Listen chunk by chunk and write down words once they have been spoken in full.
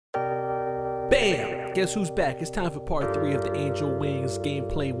Bam! Guess who's back? It's time for part 3 of the Angel Wings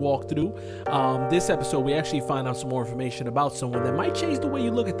gameplay walkthrough. This episode, we actually find out some more information about someone that might change the way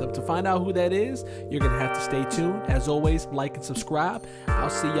you look at them. To find out who that is, you're going to have to stay tuned. As always, like and subscribe. I'll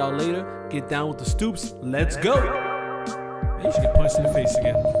see y'all later. Get down with the stoops. Let's go! Man, you should get punched in the face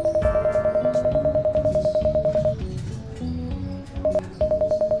again.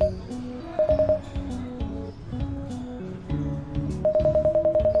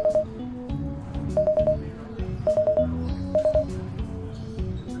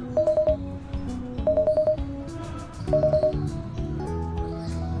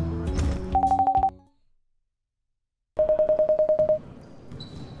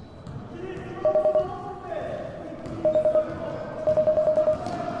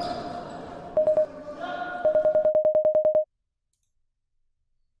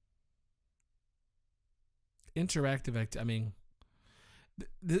 Interactive I mean,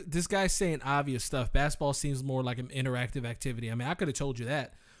 this guy's saying obvious stuff. Basketball seems more like an interactive activity. I mean, I could have told you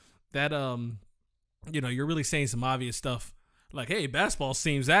that you know, you're really saying some obvious stuff like, hey, basketball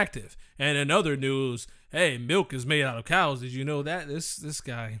seems active. And in other news, hey, milk is made out of cows. Did you know that? This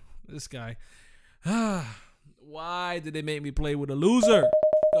guy why did they make me play with a loser?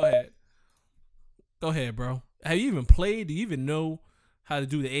 Go ahead, bro. Have you even played? Do you even know how to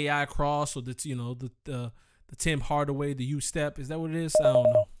do the AI cross or the Tim Hardaway, the U-step? Is that what it is? I don't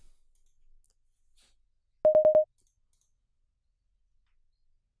know.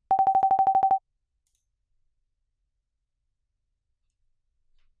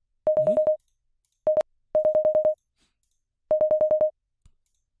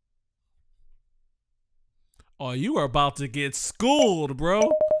 Oh, you are about to get schooled, bro.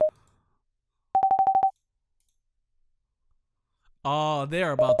 Oh,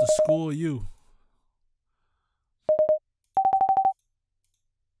 they're about to school you.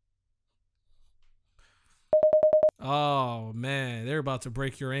 Oh, man. They're about to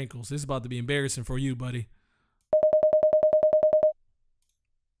break your ankles. This is about to be embarrassing for you, buddy.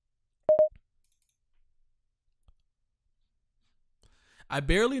 I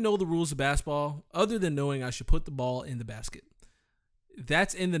barely know the rules of basketball other than knowing I should put the ball in the basket.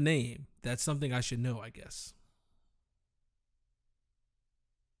 That's in the name. That's something I should know, I guess.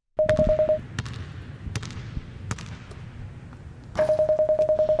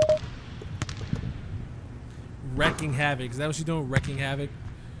 Wrecking havoc. Is that what you're doing? Wrecking havoc?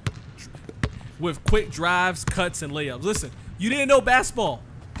 With quick drives, cuts, and layups. Listen, you didn't know basketball.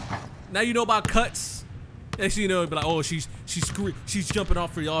 Now you know about cuts. Actually, you know, be like, oh, she's jumping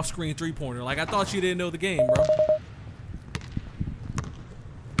off for the off-screen three-pointer. Like, I thought you didn't know the game, bro.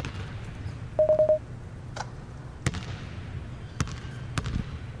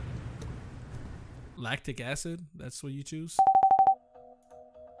 Lactic acid? That's what you choose?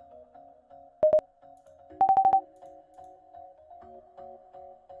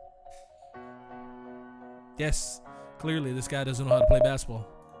 Yes, clearly this guy doesn't know how to play basketball.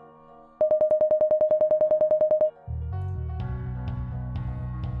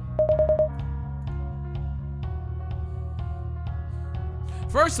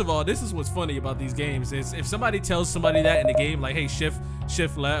 First of all, this is what's funny about these games is if somebody tells somebody that in the game, like, hey,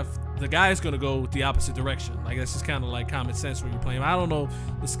 shift left, the guy's gonna go the opposite direction. Like, that's just kind of like common sense when you're playing. I don't know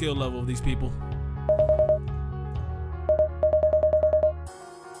the skill level of these people.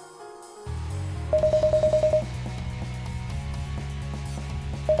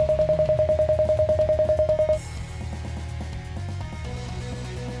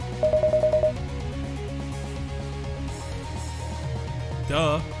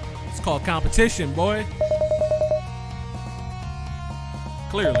 Duh. It's called competition, boy.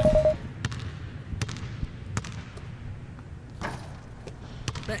 Clearly.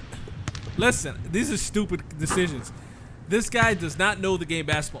 Man. Listen, these are stupid decisions. This guy does not know the game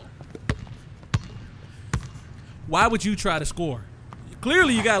basketball. Why would you try to score?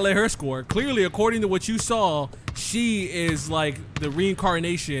 Clearly, you gotta let her score. Clearly, according to what you saw, she is like the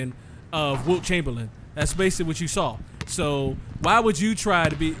reincarnation of Wilt Chamberlain. That's basically what you saw. So why would you try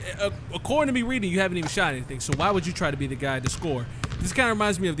to be, according to me reading, you haven't even shot anything. So why would you try to be the guy to score? This kind of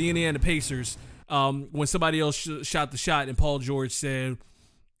reminds me of the Indiana Pacers when somebody else shot the shot and Paul George said,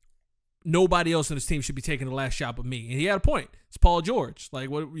 nobody else on this team should be taking the last shot but me. And he had a point. It's Paul George. Like,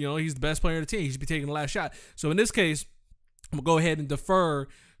 what, you know, he's the best player on the team. He should be taking the last shot. So in this case, I'm going to go ahead and defer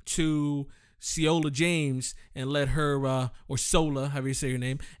to Ciola James and let her, or Sola, however you say her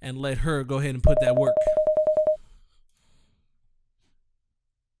name, and let her go ahead and put that work.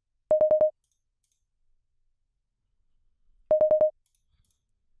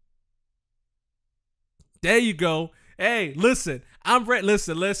 There you go. Hey, listen, I'm ready.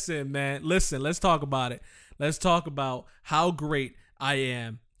 Listen, man. Listen, let's talk about it. Let's talk about how great I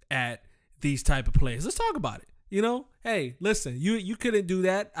am at these type of plays. Let's talk about it. You know, hey, listen, you couldn't do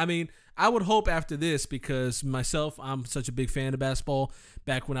that. I mean, I would hope after this, because myself, I'm such a big fan of basketball.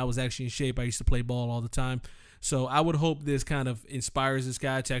 Back when I was actually in shape, I used to play ball all the time. So I would hope this kind of inspires this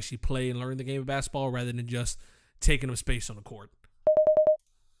guy to actually play and learn the game of basketball rather than just taking up space on the court.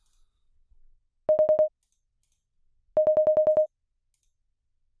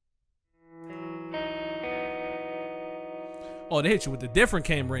 Oh, they hit you with a different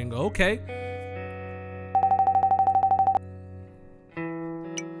Chaeng ring. Okay.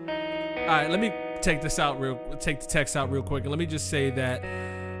 All right, let me take the text out real quick, and let me just say that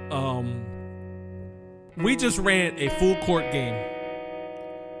we just ran a full court game.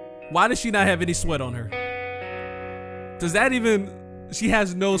 Why does she not have any sweat on her? Does that even? She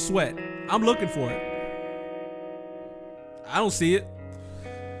has no sweat. I'm looking for it. I don't see it.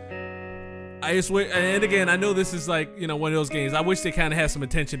 I just wish, and again, I know this is like, you know, one of those games. I wish they kind of had some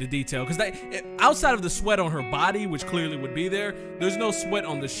attention to detail, because outside of the sweat on her body, which clearly would be there, there's no sweat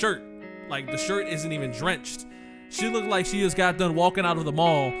on the shirt. Like, the shirt isn't even drenched. She looked like she just got done walking out of the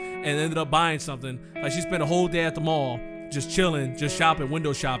mall and ended up buying something. Like, she spent a whole day at the mall just chilling, just shopping,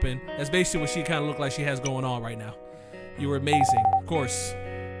 window shopping. That's basically what she kind of looked like she has going on right now. You were amazing, of course.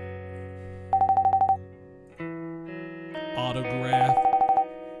 Autograph.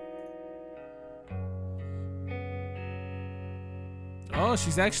 Oh,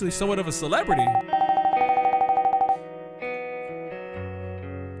 she's actually somewhat of a celebrity.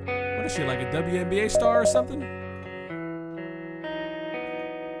 What is she, like a WNBA star or something?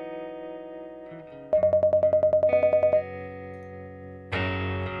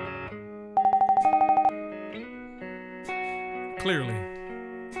 Clearly.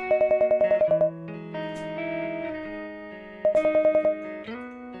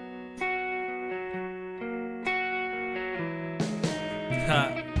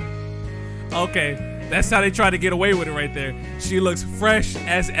 Okay, that's how they try to get away with it right there. She looks fresh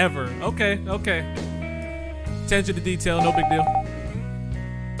as ever. Okay. Attention to detail, no big deal.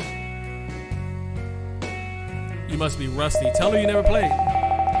 You must be rusty. Tell her you never played.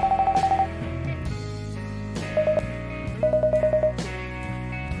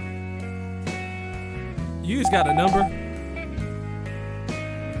 You just got a number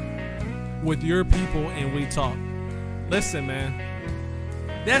with your people and we talk. Listen, man.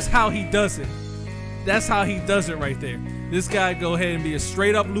 That's how he does it. That's how he does it right there. This guy go ahead and be a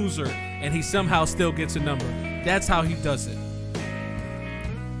straight up loser and he somehow still gets a number. That's how he does it.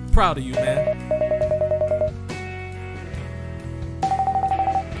 Proud of you, man.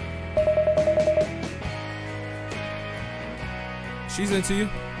 She's into you.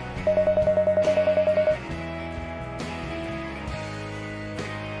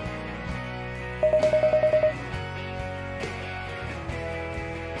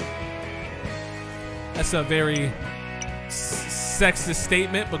 That's a very sexist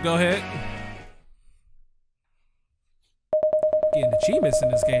statement, but go ahead. Getting achievements in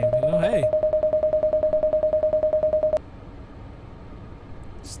this game, you know, hey.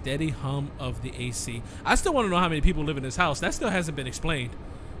 Steady hum of the AC. I still want to know how many people live in this house. That still hasn't been explained.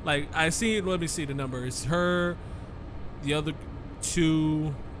 Like, I see, let me see the number. It's her, the other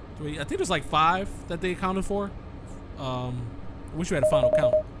 2, 3, I think there's like 5 that they accounted for. I wish we had a final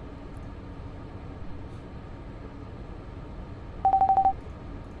count.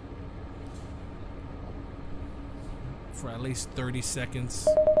 For at least 30 seconds.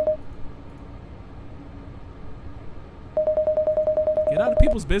 Get out of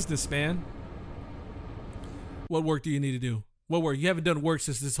people's business, man. What work do you need to do? What work? You haven't done work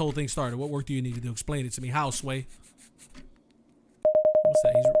since this whole thing started. What work do you need to do? Explain it to me. How, Sway? What's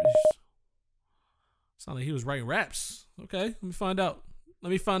that? He's sounded like he was writing raps. Okay, let me find out.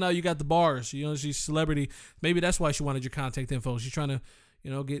 Let me find out you got the bars. You know, she's a celebrity. Maybe that's why she wanted your contact info. She's trying to, you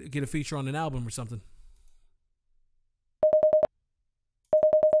know, get a feature on an album or something.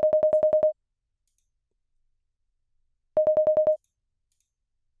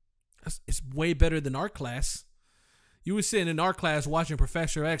 It's way better than art class. You were sitting in art class watching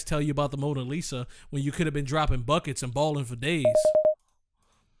Professor X tell you about the Mona Lisa when you could have been dropping buckets and balling for days.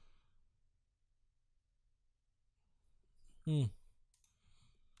 This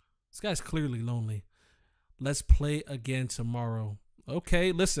guy's clearly lonely. Let's play again tomorrow.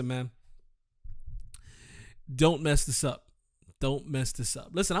 Okay, listen, man. Don't mess this up. Don't mess this up.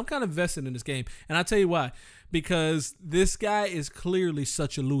 Listen, I'm kind of invested in this game, and I'll tell you why. Because this guy is clearly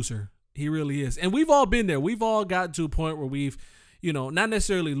such a loser. He really is. And we've all been there. We've all gotten to a point where we've, you know, not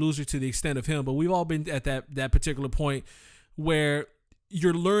necessarily loser to the extent of him, but we've all been at that particular point where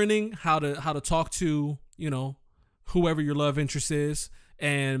you're learning how to talk to, you know, whoever your love interest is,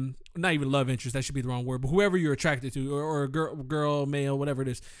 and not even love interest, that should be the wrong word, but whoever you're attracted to, or a girl, male, whatever it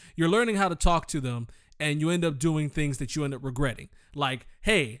is, you're learning how to talk to them, and you end up doing things that you end up regretting. Like,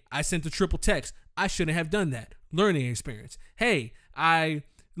 hey, I sent a triple text. I shouldn't have done that. Learning experience. Hey, I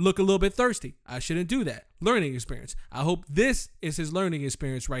look a little bit thirsty. I shouldn't do that. Learning experience. I hope this is his learning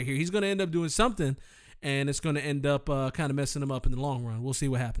experience right here. He's going to end up doing something, and it's going to end up kind of messing him up in the long run. We'll see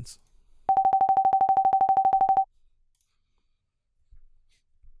what happens.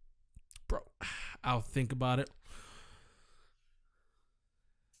 Bro, I'll think about it.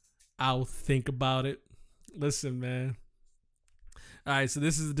 I'll think about it. Listen, man. All right, so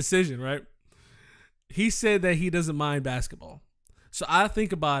this is the decision, right? He said that he doesn't mind basketball. So I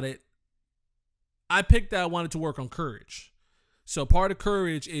think about it. I picked that I wanted to work on courage. So part of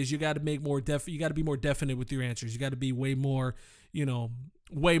courage is you got to make more you got to be more definite with your answers. You got to be way more, you know,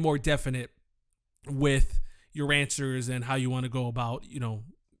 way more definite with your answers and how you want to go about, you know,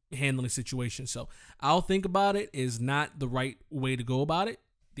 handling situations. So I'll think about it is not the right way to go about it.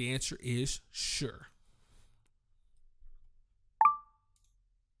 The answer is sure.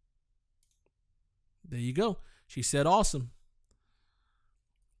 There you go. She said awesome.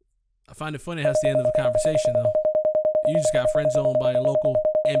 I find it funny how it's the end of the conversation, though. You just got friend zoned by a local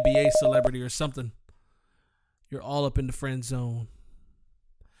NBA celebrity or something. You're all up in the friend zone.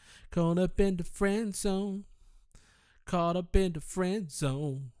 Caught up in the friend zone. Caught up in the friend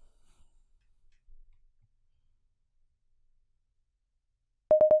zone.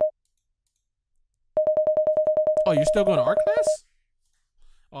 Oh, you're still going to art class?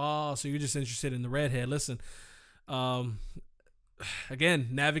 Oh, so you're just interested in the redhead. Listen, again,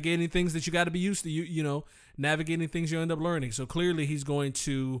 navigating things that you got to be used to, you know, navigating things you end up learning. So clearly he's going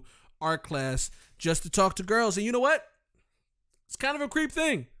to art class just to talk to girls. And you know what? It's kind of a creep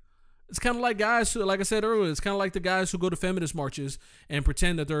thing. It's kind of like guys who, like I said earlier, it's kind of like the guys who go to feminist marches and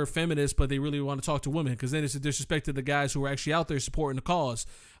pretend that they're feminists, but they really want to talk to women, because then it's a disrespect to the guys who are actually out there supporting the cause,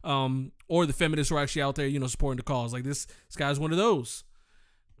 or the feminists who are actually out there, you know, supporting the cause. Like this guy's one of those.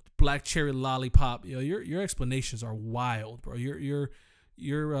 Black cherry lollipop. You know, your explanations are wild, bro.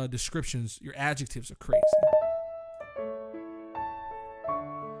 Your descriptions, your adjectives are crazy.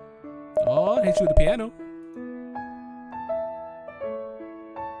 Oh, I hit you with the piano.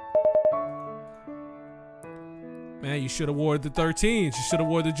 Man, you should have wore the 13s. You should have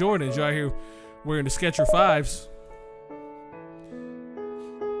wore the Jordans. You're out here wearing the Skechers 5s.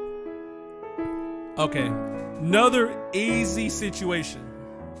 Okay, another easy situation.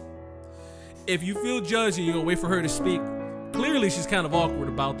 If you feel judged and you're going to wait for her to speak, clearly she's kind of awkward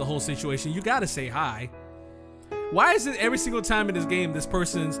about the whole situation. You got to say hi. Why is it every single time in this game this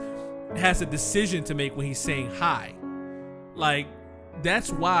person has a decision to make when he's saying hi? Like,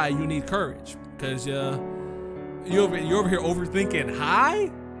 that's why you need courage. Because you're over here overthinking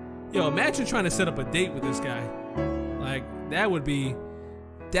hi? Yo, imagine trying to set up a date with this guy. Like, that would be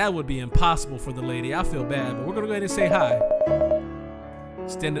impossible for the lady. I feel bad, but we're going to go ahead and say hi.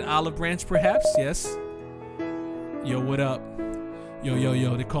 Extended olive branch, perhaps? Yes. Yo, what up?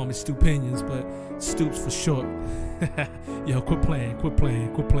 Yo. They call me Stupinions, but Stoops for short. Yo, quit playing.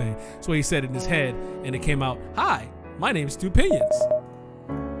 That's what he said in his head, and it came out, hi, my name's Stupinions.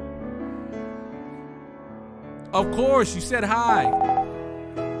 Of course, you said hi.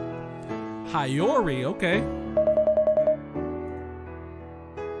 Hyori, okay.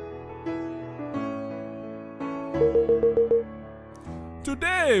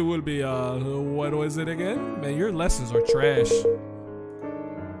 Today will be, what was it again? Man, your lessons are trash.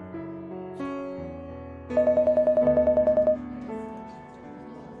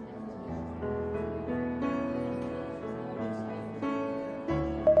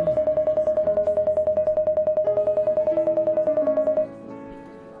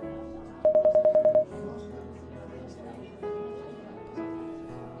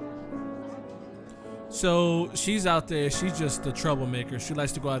 So she's out there. She's just a troublemaker. She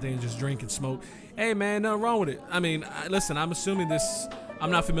likes to go out there and just drink and smoke. Hey, man, nothing wrong with it. I mean, listen, I'm assuming this.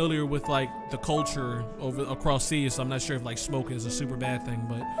 I'm not familiar with like the culture across seas, so I'm not sure if like smoking is a super bad thing.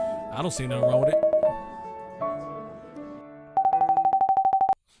 But I don't see nothing wrong with it.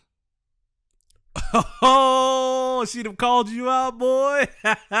 Oh, she'd have called you out, boy.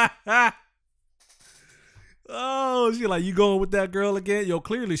 Oh, she like, you going with that girl again? Yo,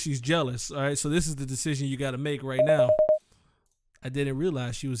 clearly she's jealous. All right, so this is the decision you got to make right now. I didn't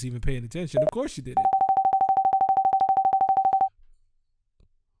realize she was even paying attention. Of course she didn't.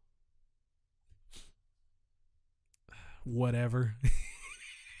 Whatever.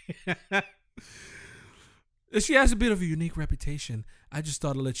 She has a bit of a unique reputation. I just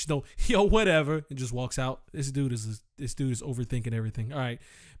thought I'd let you know. Yo, whatever. And just walks out. This dude is overthinking everything. All right.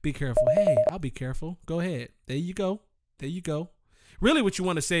 Be careful. Hey, I'll be careful. Go ahead. There you go. There you go. Really what you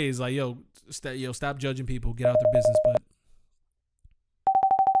want to say is like, yo, stop judging people. Get out their business. But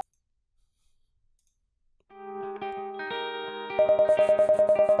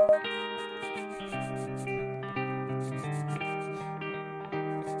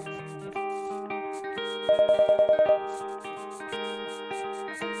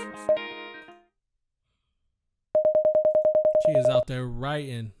she is out there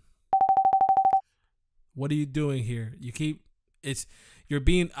writing. What are you doing here? You're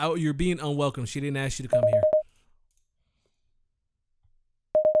being unwelcome. She didn't ask you to come here.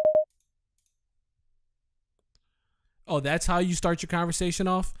 Oh, that's how you start your conversation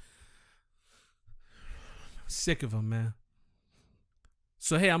off? Sick of him, man.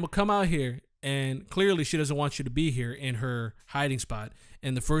 So, hey, I'm going to come out here, and clearly she doesn't want you to be here in her hiding spot.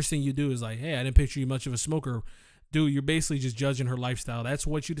 And the first thing you do is like, hey, I didn't picture you much of a smoker. Dude, you're basically just judging her lifestyle. That's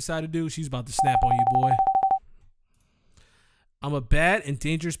what you decide to do. She's about to snap on you, boy. I'm a bad and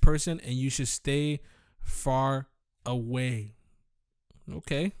dangerous person, and you should stay far away.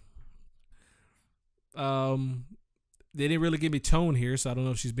 Okay. They didn't really give me tone here, so I don't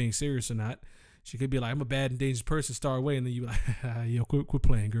know if she's being serious or not. She could be like, I'm a bad and dangerous person, stay away, and then you like, yo, quit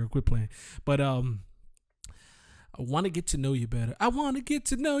playing, girl, quit playing. But I want to get to know you better. I want to get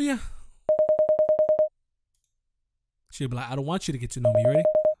to know you. She'll be like, I don't want you to get to know me. Ready?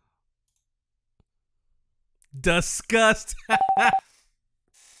 Disgust.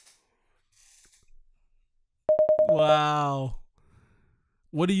 Wow.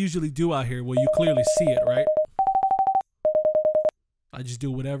 What do you usually do out here? Well, you clearly see it, right? I just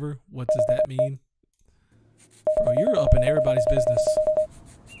do whatever. What does that mean? Bro, you're up in everybody's business.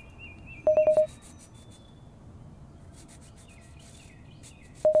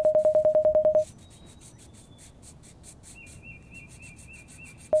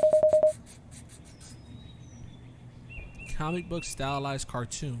 Comic book stylized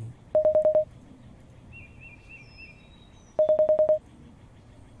cartoon.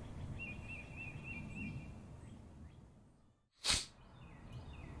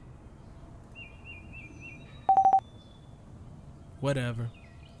 Whatever.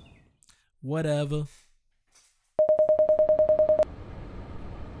 Whatever.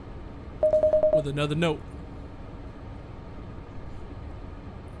 With another note.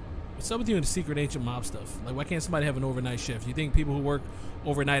 What's up with you in the secret ancient mob stuff? Like, why can't somebody have an overnight shift? You think people who work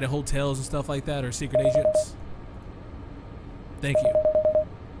overnight at hotels and stuff like that are secret agents? Thank you.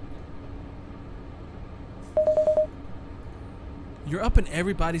 You're up in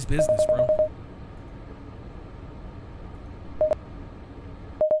everybody's business, bro.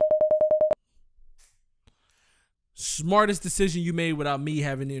 Smartest decision you made without me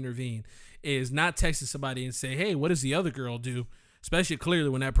having to intervene is not texting somebody and say, hey, what does the other girl do? Especially clearly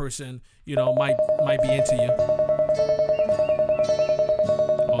when that person, you know, might be into you.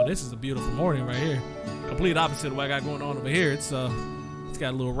 Oh, this is a beautiful morning right here. Complete opposite of what I got going on over here. It's got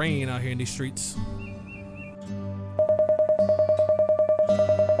a little rain out here in these streets.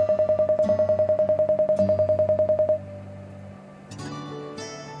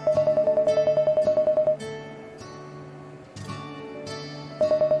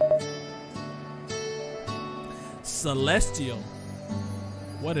 Celestial.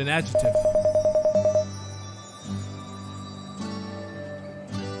 What an adjective.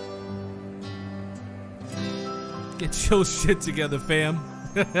 Get your shit together, fam.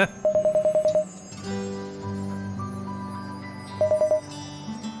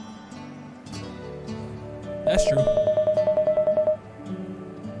 That's true.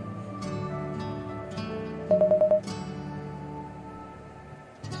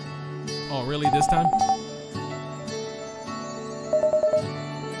 Oh, really? This time?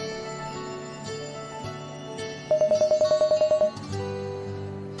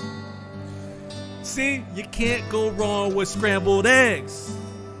 See, you can't go wrong with scrambled eggs.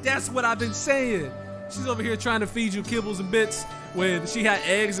 That's what I've been saying. She's over here trying to feed you kibbles and bits when she had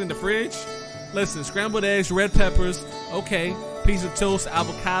eggs in the fridge. Listen, scrambled eggs, red peppers, okay, piece of toast,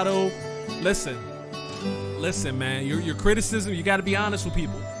 avocado. Listen, man, your criticism, you got to be honest with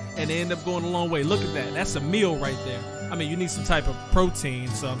people, and they end up going a long way. Look at that. That's a meal right there. I mean, you need some type of protein,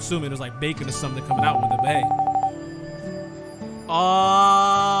 so I'm assuming there's like bacon or something coming out with it, but hey.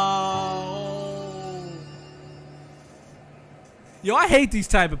 Oh. Yo, I hate these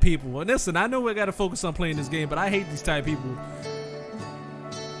type of people. And listen, I know I got to focus on playing this game, but I hate these type of people.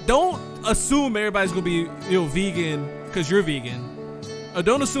 Don't assume everybody's going to be, you know, vegan because you're vegan.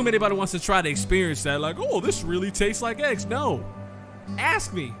 Don't assume anybody wants to try to experience that. Like, oh, this really tastes like eggs. No.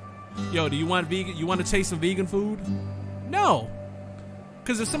 Ask me. Yo, do you want vegan? You want to taste some vegan food? No.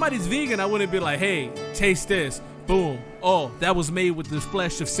 Because if somebody's vegan, I wouldn't be like, hey, taste this. Boom. Oh, that was made with the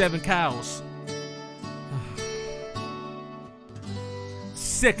flesh of 7 cows.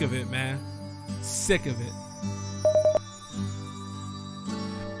 Sick of it, man. Sick of it.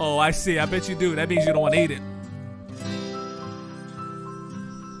 Oh, I see. I bet you do. That means you don't want to eat it.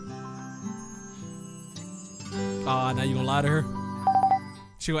 Oh, now you gonna lie to her?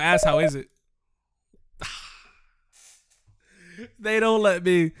 She gonna ask, how is it? They don't let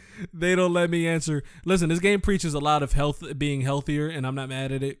me answer. Listen, this game preaches a lot of being healthier, and I'm not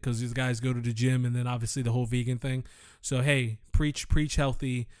mad at it because these guys go to the gym and then obviously the whole vegan thing. So hey, preach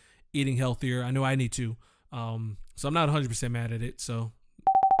healthy, eating healthier. I know I need to. So I'm not 100% mad at it. So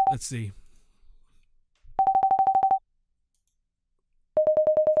let's see.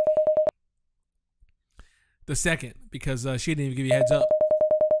 The second, because she didn't even give you a heads up.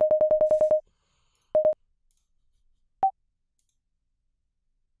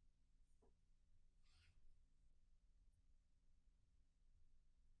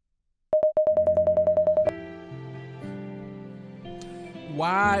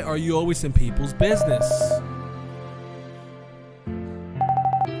 Why are you always in people's business?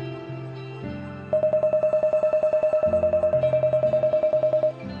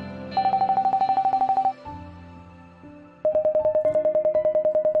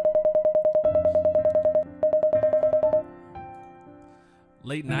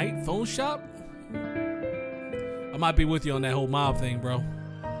 Late night phone shop? I might be with you on that whole mob thing, bro.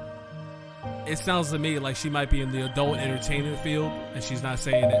 It sounds to me like she might be in the adult entertainment field and she's not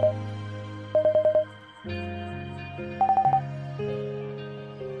saying it.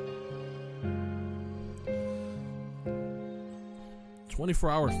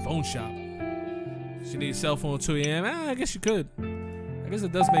 "24-hour phone shop. She needs a cell phone at 2 a.m. I guess you could. I guess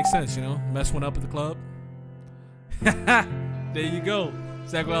it does make sense, you know? Mess one up at the club. There you go.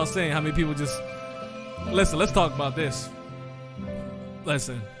 Exactly what I was saying. How many people just... Listen, let's talk about this.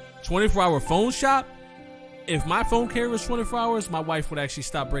 Listen. 24-hour phone shop? If my phone carrier was 24 hours, my wife would actually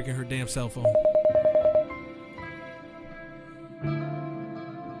stop breaking her damn cell phone.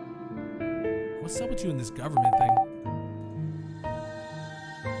 What's up with you in this government thing?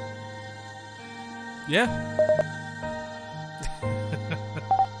 Yeah.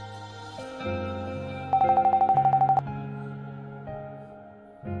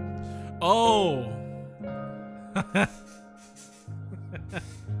 Oh.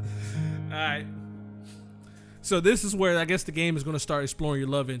 Alright. So this is where I guess the game is going to start exploring your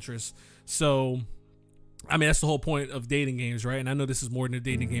love interests. So, I mean, that's the whole point of dating games, right? And I know this is more than a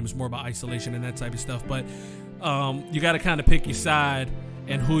dating game. It's more about isolation and that type of stuff. But you got to kind of pick your side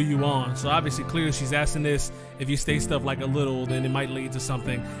and who you on. So obviously, clearly she's asking this. If you stay stuff like a little, then it might lead to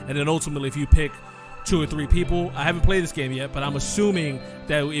something. And then ultimately, if you pick 2 or 3 people, I haven't played this game yet, but I'm assuming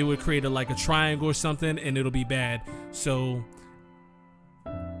that it would create like a triangle or something, and it'll be bad. So,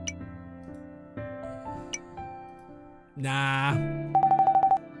 nah.